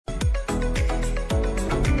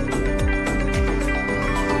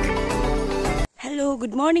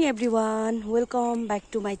Good morning everyone, welcome back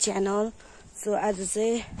to my channel. So आज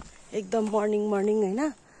चाहिँ एकदम मर्निङ होइन,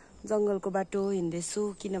 जङ्गलको बाटो हिँड्दैछु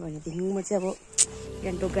किनभनेदेखि म चाहिँ अब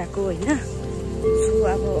गान्तोक गएको होइन। सो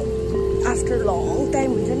अब आफ्टर लङ टाइम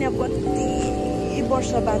हुन्छ नि, अब कति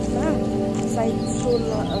वर्ष बादमा, सायद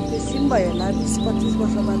 16 बेसी पनि भयो होला, 20-25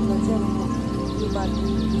 वर्ष बादमा चाहिँ अब यो बाटो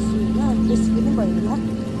हिँड्दैछु होइन। बेसी पनि भयो होला।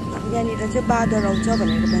 यहाँनिर चाहिँ बाँदर आउँछ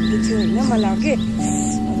भनेर भन्दै थियो होइन मलाई अघि।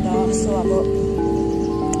 अन्त सो अब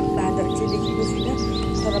बाँदर चाहिँ देखेको छुइनँ,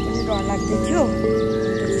 तर पनि डर लाग्दै थियो।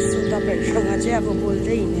 सो तपाईँहरूसँग चाहिँ अब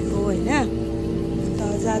बोल्दै हिँडेको होइन। अन्त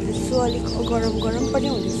जाँदैछु, अलिक गरम पनि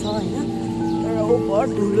हुँदैछ होइन, तर ओभर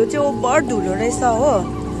धुलो चाहिँ ओभर धुलो रहेछ हो।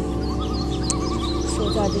 सो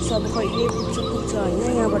जाँदैछु, अब कहिले पुग्छ होइन।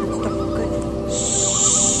 यहाँबाट चाहिँ टक्कै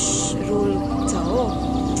रोल छ हो।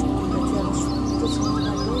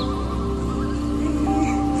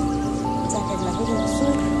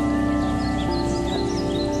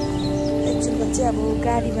 चाहिँ अब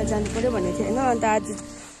गाडीमा जानु पर्यो भनेको थियो होइन। अन्त आज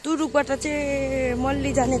तुरुकबाट चाहिँ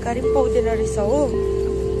मल्ली जाने गाडी पनि पाउँदैन रहेछ हो।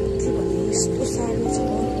 के भन्नु, यस्तो साह्रो छ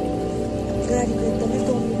गाडीको, एकदमै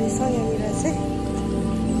कमी रहेछ यहाँनिर चाहिँ,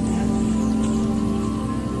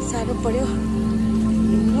 साह्रो पर्यो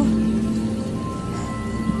हिँड्नु।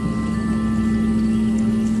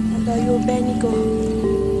 अन्त यो बिहानीको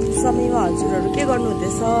समयमा हजुरहरू के गर्नु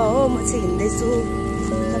हुँदैछ हो? म चाहिँ हिँड्दैछु।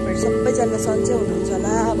 तपाईँहरू सबैजना सन्चै हुनुहुन्छ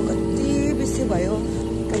होला। अब कति बेसी भयो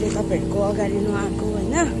अहिले तपाईँहरूको अगाडि नआएको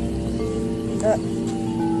होइन। अन्त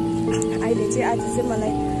अहिले चाहिँ आज चाहिँ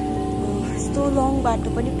मलाई यस्तो लङ बाटो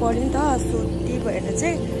पनि पऱ्यो नि त। सो त्यही भएर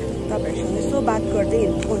चाहिँ तपाईँहरूसँग यसो बात गर्दै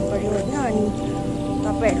हिँड्नु मन पऱ्यो होइन। अनि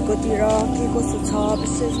तपाईँहरूकोतिर के कसो छ,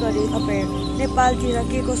 विशेष गरी तपाईँहरू नेपालतिर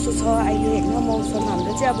के कसो छ अहिले होइन मौसम?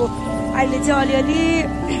 हाम्रो चाहिँ अब अहिले चाहिँ अलिअलि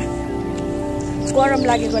गरम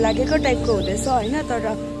लागेको टाइपको हुँदैछ होइन। तर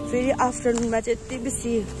फेरि आफ्टरनुनमा चाहिँ यति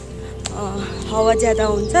बेसी हावा ज्यादा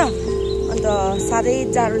हुन्छ, अन्त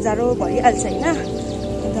साह्रै जाडो भइहाल्छ होइन।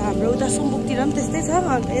 अन्त हाम्रो उता सुम्बुकतिर पनि त्यस्तै छ।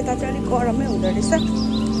 अन्त यता चाहिँ अलिक गरमै हुँदो रहेछ।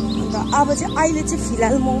 अन्त अब चाहिँ अहिले चाहिँ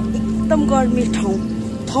फिलहाल म एकदम गर्मी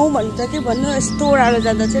ठाउँ भन्नु त के भन्नु, यस्तो ओह्रालो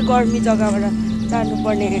जाँदा चाहिँ गर्मी जग्गाबाट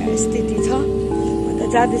जानुपर्ने स्थिति छ। अन्त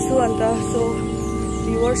जाँदैछु। अन्त सो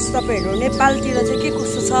भ्युवर्स, तपाईँहरू नेपालतिर चाहिँ के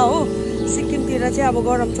कस्तो छ हो? सिक्किमतिर चाहिँ अब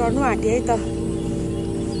गरम चढ्नु आँट्यो है त।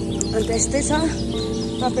 अन्त यस्तै छ।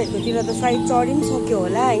 तपाईँहरूकोतिर त सायद चढी पनि सक्यो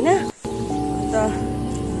होला होइन। अन्त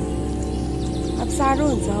अब साह्रो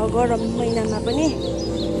हुन्छ गरम महिनामा पनि।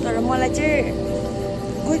 तर मलाई चाहिँ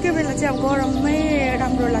कोही बेला चाहिँ अब गरममै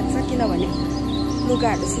राम्रो लाग्छ, किनभने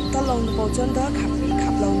लुगाहरू शीतल लाउनु पाउँछ नि त,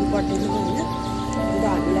 खाप लाउनु पर्दैन होइन। अन्त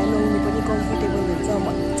हामीलाई लाउनु पनि कम्फर्टेबल हुन्छ,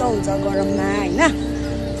 मजा हुन्छ गरममा होइन।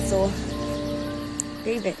 सो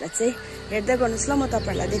त्यही भएर चाहिँ हेर्दै गर्नुहोस् ल, म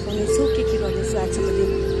तपाईँहरूलाई देखाउने छु के गर्दैछु आजको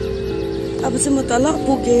दिन। अब चाहिँ म तल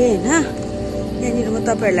पुगेँ होइन। यहाँनिर म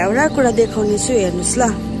तपाईँहरूलाई एउटा कुरा देखाउने छु, हेर्नुहोस् ल।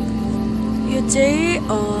 यो चाहिँ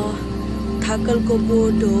थाकलको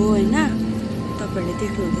बोट हो होइन। तपाईँहरूले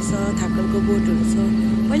देख्नुहुँदैछ थाकलको बोटहरू छ।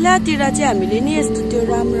 पहिलातिर चाहिँ हामीले नि यस्तो त्यो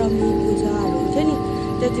रामरमी पूजाहरू हुन्थ्यो नि,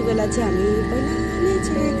 त्यति बेला चाहिँ हामी पहिला नै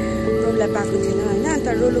चाहिँ रोललाई पाएको थिएन होइन। अन्त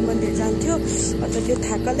रोलु मन्दिर जान्थ्यो। अन्त त्यो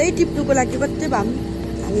थाकलै टिप्नुको लागि मात्रै भए पनि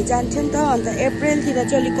हामी जान्थ्यौँ नि त। अन्त अप्रिलतिर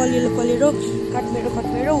चाहिँ अलिक कलिलो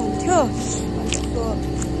कट्मेरो हुन्थ्यो। अन्त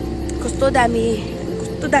कस्तो दामी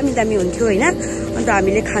हुन्थ्यो होइन। अन्त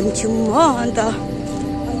हामीले खान्थ्यौँ हो।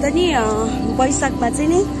 अन्त नि वैशाखमा चाहिँ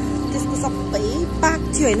नि त्यसको सबै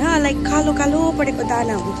पाक्थ्यो होइन, लाइक कालो परेको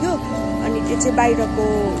दाना हुन्थ्यो। अनि त्यो चाहिँ बाहिरको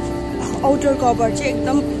आउटर कभर चाहिँ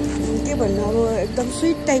एकदम के भन्नु, अब एकदम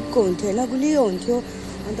स्विट टाइपको हुन्थ्यो होइन, गुलियो हुन्थ्यो।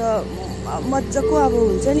 अन्त मजाको अब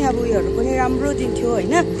हुन्छ नि, अब उयोहरू पनि राम्रो दिन्थ्यो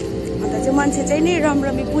होइन। अन्त चाहिँ मान्छे चाहिँ नि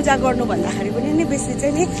रामरमी पूजा गर्नु भन्दाखेरि पनि नि बेसी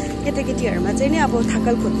चाहिँ नि केटाकेटीहरूमा चाहिँ नि अब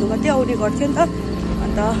थाकल खोज्नु मात्रै आउने गर्थ्यो नि त।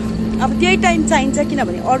 अन्त अब त्यही टाइम चाहिन्छ,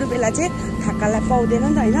 किनभने अरू बेला चाहिँ थाकालाई पाउँदैन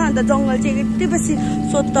नि त होइन। अन्त जङ्गल चाहिँ यति बेसी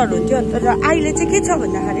सोत्तर हुन्थ्यो। अन्त र अहिले चाहिँ के छ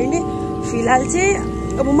भन्दाखेरि नि फिलहाल चाहिँ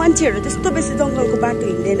अब मान्छेहरू त्यस्तो बेसी जङ्गलको बाटो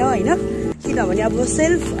हिँड्दैन होइन, किनभने अब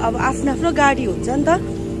अब आफ्नो गाडी हुन्छ नि त।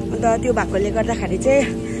 अन्त त्यो भएकोले गर्दाखेरि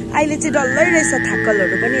चाहिँ अहिले चाहिँ डल्लै रहेछ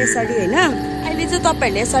थाकलहरू पनि यसरी होइन। अहिले चाहिँ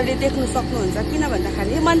तपाईँहरूले यसरी देख्नु सक्नुहुन्छ, किन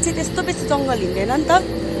भन्दाखेरि मान्छे त्यस्तो बेसी जङ्गल हिँड्दैन नि त।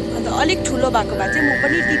 अन्त अलिक ठुलो भएको भए चाहिँ म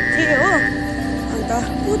पनि टिप्थेँ हो। अन्त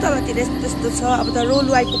ऊ तलतिर त्यस्तो छ। अब त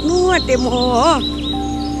रोलु आइपुग्नु आँटे म हो।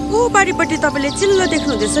 ऊ पारिपट्टि तपाईँले चिल्लो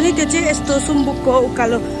देख्नुहुँदैछ नि, त्यो चाहिँ यस्तो सुम्बुकको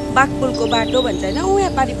उकालो बाघपुलको बाटो भन्छ होइन। ऊ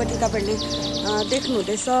यहाँ पारिपट्टि तपाईँले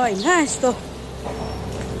देख्नुहुँदैछ होइन, यस्तो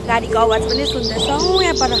गाडीको आवाज पनि सुन्दैछ। ऊ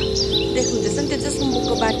यहाँ पर देख्नुहुँदैछ नि, त्यो चाहिँ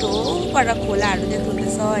सुम्बुकको बाटो हो। पर खोलाहरू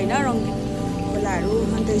देख्नुहुँदैछ होइन, रङ्गिन खोलाहरू।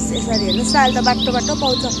 अन्त यसरी हेर्नुहोस्, अहिले त बाटो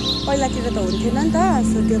पाउँछ, पहिलातिर त हुन्थेन नि त।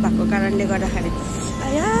 सो त्यो भएको कारणले गर्दाखेरि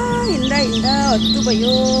हिँड्दा हिँड्दा हत्तु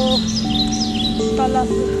भयो तल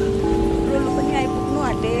रोल्नु पनि आइपुग्नु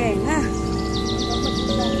आँटे होइन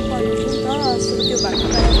पर्ने थियो नि त सो त्यो भएको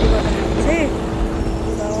कारणले गर्दाखेरि चाहिँ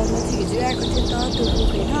अन्त म चाहिँ हिजो आएको थिएँ नि त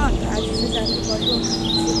तुरुक होइन अन्त आज चाहिँ जानु पर्यो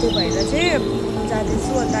सो त्यो भएर चाहिँ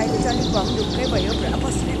जाँदैछु अन्त अहिले चाहिँ अलिक भक्ढुक्कै भयो पुरा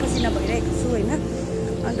पसिना पसिना भइरहेको छु होइन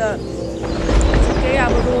अन्त ठिकै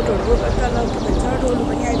अब रोडहरू तल के भन्छ रोल्नु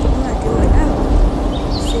पनि आइपुग्नु आँट्यो होइन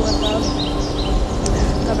सो अन्त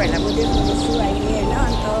तपाईँहरूलाई म देखाउँदैछु अहिले होइन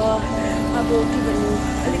अन्त अब के भन्नु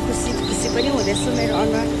अलिक खुसी पनि हुँदैछु मेरो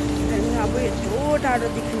अनुहार किनभने अब यत्रो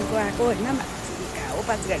टाढोदेखिको आएको होइन माथि कहाँ हो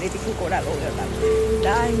 5 गाडीदेखिको ओह्रालो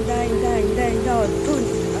हिँड्दा हिँड्दा हिँड्दा हिँड्दा हिँड्दा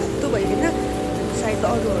हत्तु भयो होइन सायद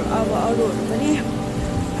अरूहरू पनि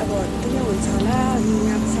अब हत्तु नै हुन्छ होला अनि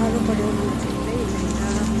अब साह्रो पऱ्यो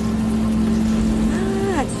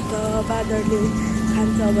आज त बाँदरले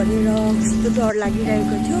खान्छ भनेर कस्तो डर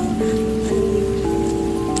लागिरहेको थियो अनि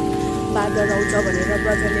बाँदर आउँछ भनेर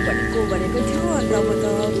ब्रजरले भनेको थियो अन्त अब त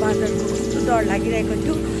बाँदरको कस्तो डर लागिरहेको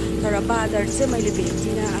थियो तर बाँदर चाहिँ मैले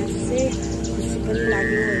भेट्दिनँ आज चाहिँ खुसी पनि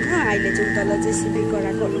लाग्यो होइन अहिले चाहिँ तल जेसिबी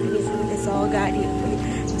गराएकोहरू पनि सुन्दैछ गाडीहरू पनि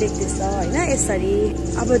देख्दैछ होइन यसरी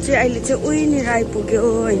अब चाहिँ अहिले चाहिँ उहीँनिर आइपुग्यो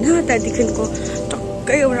होइन त्यहाँदेखिको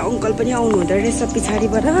टक्कै एउटा अङ्कल पनि आउनु हुँदो रहेछ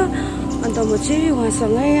पछाडिबाट अन्त म चाहिँ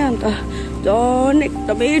उहाँसँगै अन्त झन्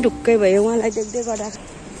एकदमै ढुक्कै भयो उहाँलाई देख्दै गर्दा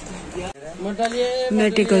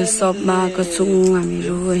मेडिकल सपमा आएको छौँ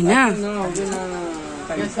हामीहरू होइन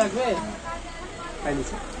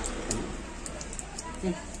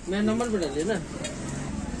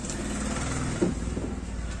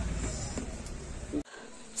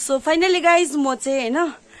सो फाइनली गाइज म चाहिँ होइन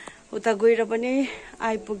उता गएर पनि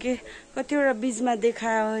आइपुगेँ कतिवटा बिचमा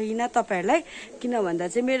देखाइन तपाईँहरूलाई किन भन्दा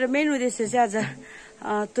चाहिँ मेरो मेन उद्देश्य चाहिँ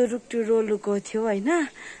आज तुरुक टु रोलुको थियो होइन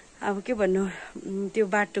अब के भन्नु त्यो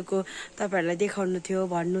बाटोको तपाईँहरूलाई देखाउनु थियो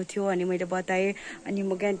भन्नु थियो अनि मैले बताएँ अनि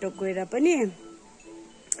म गान्तोक गएर पनि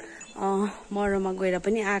मरौमा गएर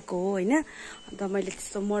पनि आएको हो होइन अन्त मैले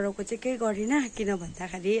त्यस्तो मरौको चाहिँ केही गरिनँ किन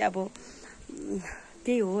भन्दाखेरि अब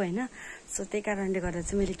त्यही हो होइन सो त्यही कारणले गर्दा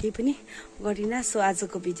चाहिँ मैले केही पनि गरिनँ सो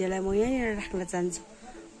आजको भिडियोलाई म यहीँनिर राख्न चाहन्छु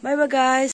बाई बाई गाइस।